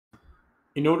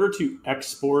In order to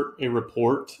export a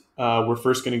report, we're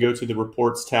first going to go to the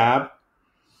Reports tab.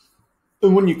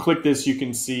 And when you click this, you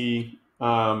can see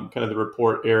kind of the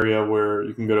report area where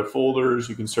you can go to folders,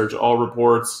 you can search all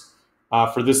reports.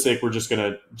 For this sake, we're just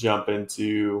going to jump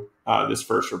into this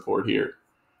first report here.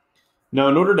 Now,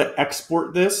 in order to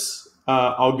export this,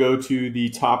 I'll go to the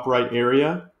top right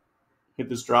area, hit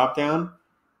this drop down,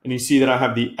 and you see that I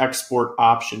have the export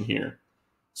option here.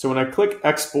 So when I click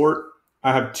export,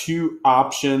 I have two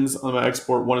options on my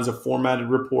export. One is a formatted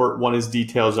report, one is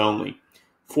details only.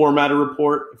 Formatted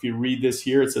report, if you read this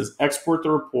here, it says export the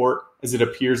report as it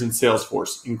appears in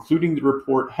Salesforce, including the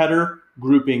report header,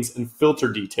 groupings, and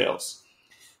filter details.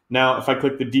 Now, if I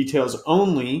click the details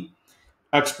only,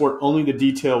 export only the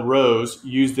detail rows,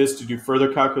 use this to do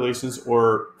further calculations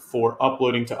or for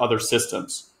uploading to other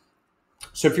systems.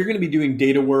 So if you're going to be doing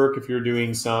data work, if you're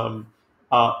doing some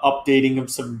updating of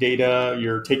some data,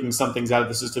 you're taking some things out of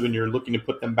the system and you're looking to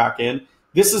put them back in,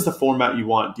 this is the format you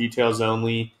want, details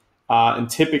only. And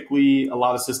typically, a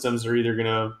lot of systems are either going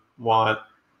to want,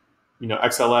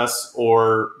 XLS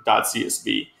or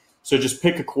 .csv. So just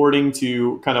pick according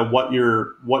to kind of what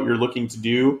you're looking to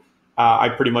do. I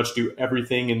pretty much do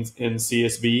everything in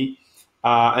CSV.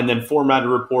 And then formatted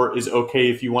report is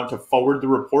okay if you want to forward the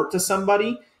report to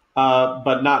somebody,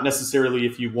 but not necessarily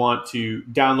if you want to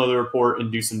download the report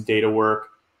and do some data work.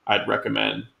 I'd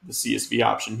recommend the CSV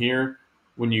option here.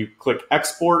 When you click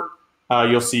export,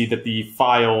 you'll see that the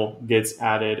file gets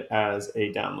added as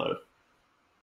a download.